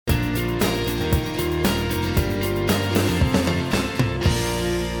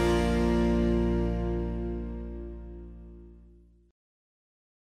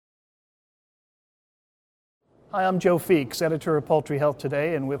Hi, I'm Joe Feeks, editor of Poultry Health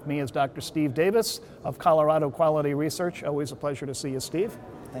Today, and with me is Dr. Steve Davis of Colorado Quality Research. Always a pleasure to see you, Steve.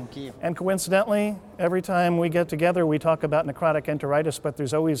 Thank you. And coincidentally, every time we get together, we talk about necrotic enteritis, but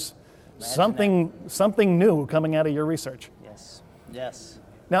there's always something new coming out of your research. Yes.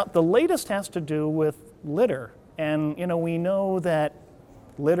 Now, the latest has to do with litter, and we know that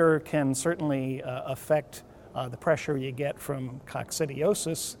litter can certainly affect the pressure you get from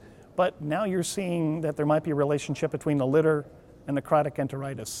coccidiosis. But now you're seeing that there might be a relationship between the litter and necrotic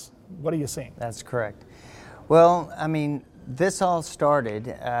enteritis. What are you seeing? That's correct. Well, this all started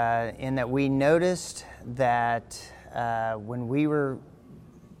in that we noticed that when we were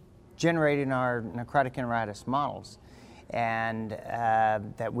generating our necrotic enteritis models, and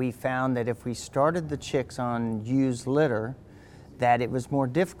that we found that if we started the chicks on used litter, that it was more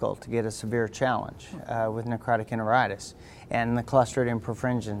difficult to get a severe challenge with necrotic enteritis and the Clostridium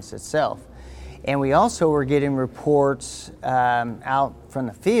perfringens itself. And we also were getting reports out from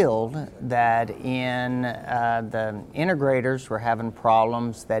the field that in the integrators were having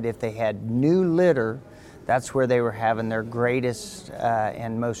problems, that if they had new litter, that's where they were having their greatest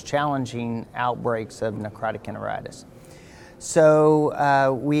and most challenging outbreaks of necrotic enteritis.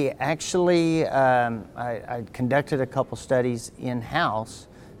 So we actually, I conducted a couple studies in-house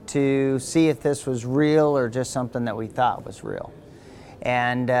to see if this was real or just something that we thought was real.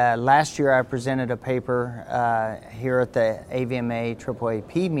 And last year I presented a paper here at the AVMA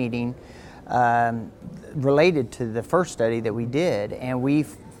AAAP meeting related to the first study that we did, and we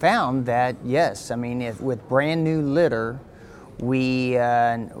found that yes, with brand new litter, we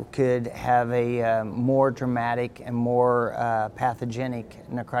could have a more dramatic and more pathogenic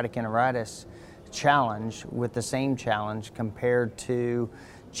necrotic enteritis challenge with the same challenge compared to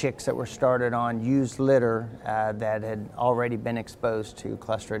chicks that were started on used litter that had already been exposed to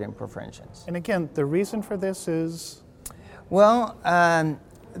Clostridium perfringens. And again, the reason for this is? Well,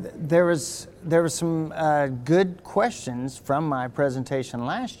 there was some good questions from my presentation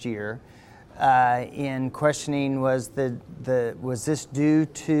last year. In questioning, was this due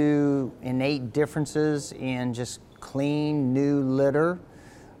to innate differences in just clean new litter?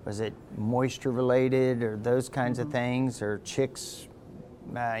 Was it moisture related or those kinds of things, or chicks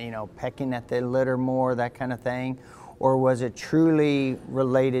pecking at the litter more, that kind of thing? Or was it truly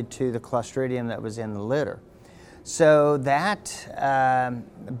related to the Clostridium that was in the litter? So that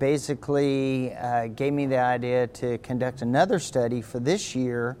basically gave me the idea to conduct another study for this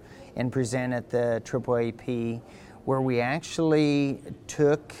year and present at the AAAP, where we actually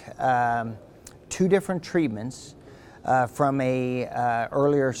took two different treatments from a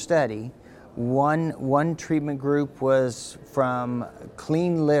earlier study. One treatment group was from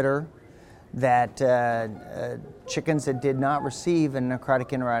clean litter that chickens that did not receive a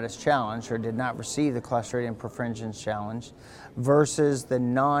necrotic enteritis challenge or did not receive the Clostridium perfringens challenge, versus the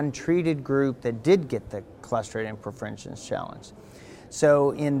non-treated group that did get the Clostridium perfringens challenge.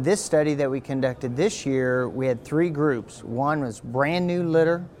 So in this study that we conducted this year, we had three groups. One was brand new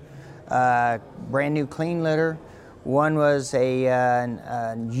litter, brand new clean litter. One was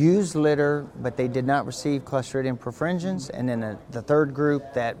a used litter, but they did not receive Clostridium perfringens, and then the third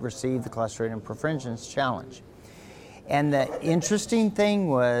group that received the Clostridium perfringens challenge. And the interesting thing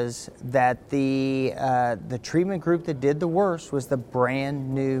was that the treatment group that did the worst was the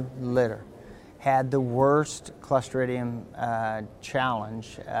brand new litter. Had the worst Clostridium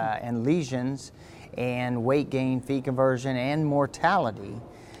challenge and lesions and weight gain, feed conversion, and mortality,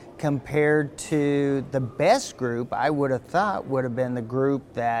 compared to the best group I would have thought would have been the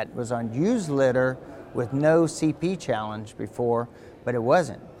group that was on used litter with no CP challenge before, but it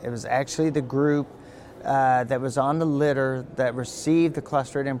wasn't. It was actually the group that was on the litter that received the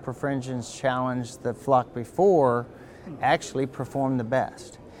Clostridium perfringens challenge the flock before actually performed the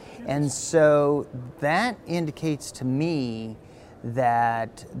best. And so that indicates to me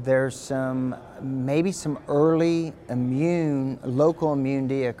that there's maybe some early local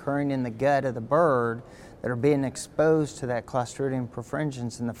immunity occurring in the gut of the bird that are being exposed to that Clostridium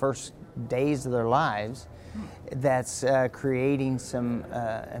perfringens in the first days of their lives, that's creating some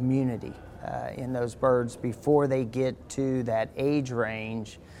immunity in those birds before they get to that age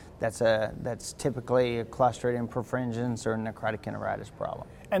range that's typically a Clostridium perfringens or necrotic enteritis problem.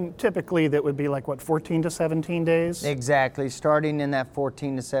 And typically that would be 14 to 17 days? Exactly, starting in that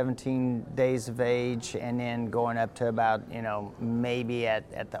 14 to 17 days of age, and then going up to about, maybe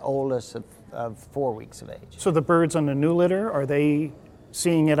at the oldest of 4 weeks of age. So the birds on the new litter, are they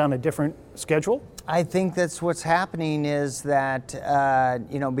seeing it on a different schedule? I think that's what's happening is that,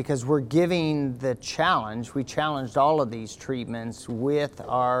 because we're giving the challenge, we challenged all of these treatments with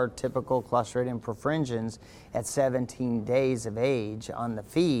our typical Clostridium perfringens at 17 days of age on the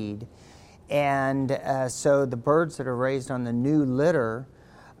feed. And so the birds that are raised on the new litter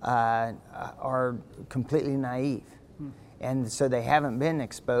are completely naive. And so they haven't been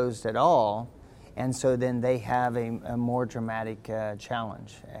exposed at all. And so then they have a more dramatic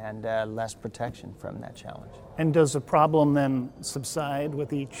challenge and less protection from that challenge. And does the problem then subside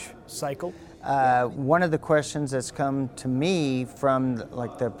with each cycle? One of the questions that's come to me from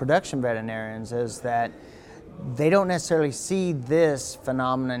the production veterinarians is that they don't necessarily see this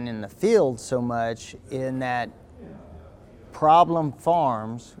phenomenon in the field so much, in that problem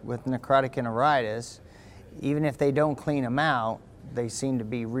farms with necrotic enteritis, even if they don't clean them out, they seem to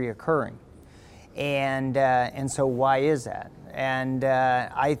be reoccurring. And so why is that? And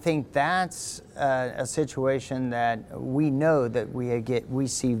I think that's a situation that we know that we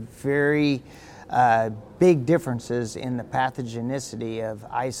see very big differences in the pathogenicity of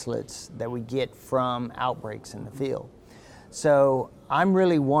isolates that we get from outbreaks in the field. So I'm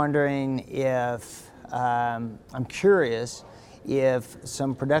really wondering if, I'm curious if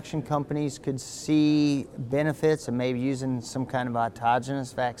some production companies could see benefits of maybe using some kind of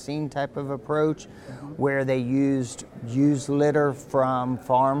autogenous vaccine type of approach, where they use litter from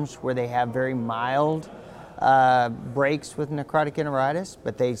farms where they have very mild breaks with necrotic enteritis,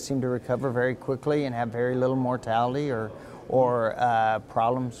 but they seem to recover very quickly and have very little mortality or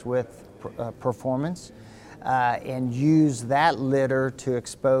problems with performance. And use that litter to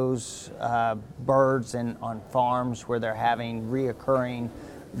expose birds on farms where they're having reoccurring,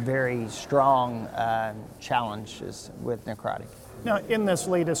 very strong challenges with necrotic. Now, in this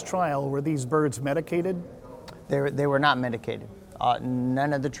latest trial, were these birds medicated? They were not medicated.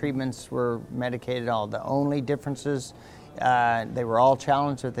 None of the treatments were medicated at all. The only differences, they were all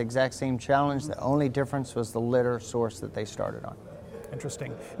challenged with the exact same challenge. The only difference was the litter source that they started on.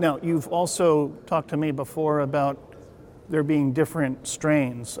 Interesting. Now, you've also talked to me before about there being different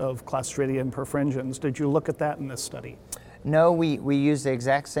strains of Clostridium perfringens. Did you look at that in this study? No, we used the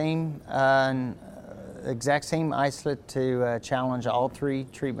exact same isolate to challenge all three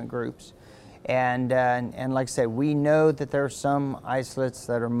treatment groups. And like I said, we know that there are some isolates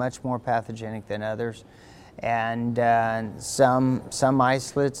that are much more pathogenic than others. And some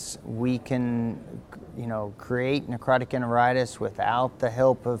isolates we can create necrotic enteritis without the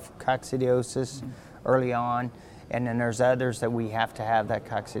help of coccidiosis early on, and then there's others that we have to have that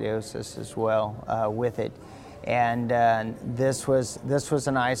coccidiosis as well with it. And this was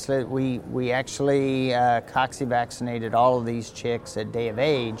an isolate. We actually cocci-vaccinated all of these chicks at day of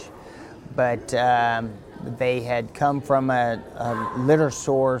age, but they had come from a litter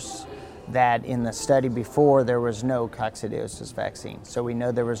source that in the study before there was no coccidiosis vaccine. So we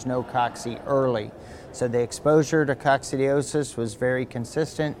know there was no cocci early. So the exposure to coccidiosis was very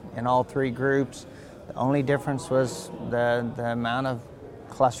consistent in all three groups. The only difference was the amount of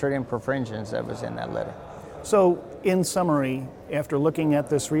Clostridium perfringens that was in that litter. So in summary, after looking at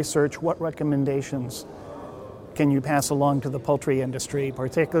this research, what recommendations can you pass along to the poultry industry,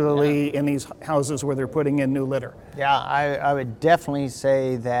 particularly in these houses where they're putting in new litter? Yeah, I would definitely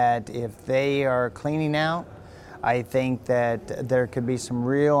say that if they are cleaning out, I think that there could be some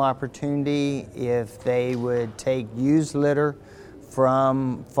real opportunity if they would take used litter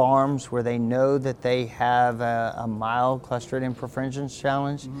from farms where they know that they have a mild Clostridium perfringens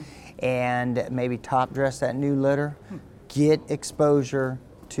challenge, and maybe top dress that new litter, get exposure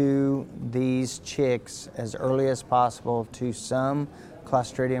to these chicks as early as possible to some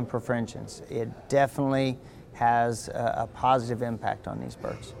Clostridium perfringens. It definitely has a positive impact on these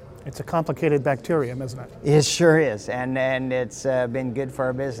birds. It's a complicated bacterium, isn't it? It sure is, and it's been good for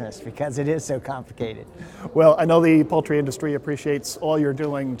our business because it is so complicated. Well, I know the poultry industry appreciates all you're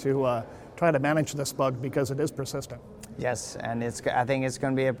doing to try to manage this bug because it is persistent. Yes, and I think it's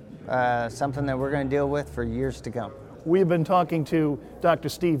going to be something that we're going to deal with for years to come. We've been talking to Dr.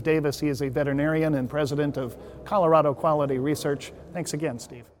 Steve Davis. He is a veterinarian and president of Colorado Quality Research. Thanks again,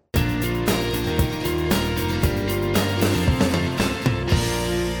 Steve.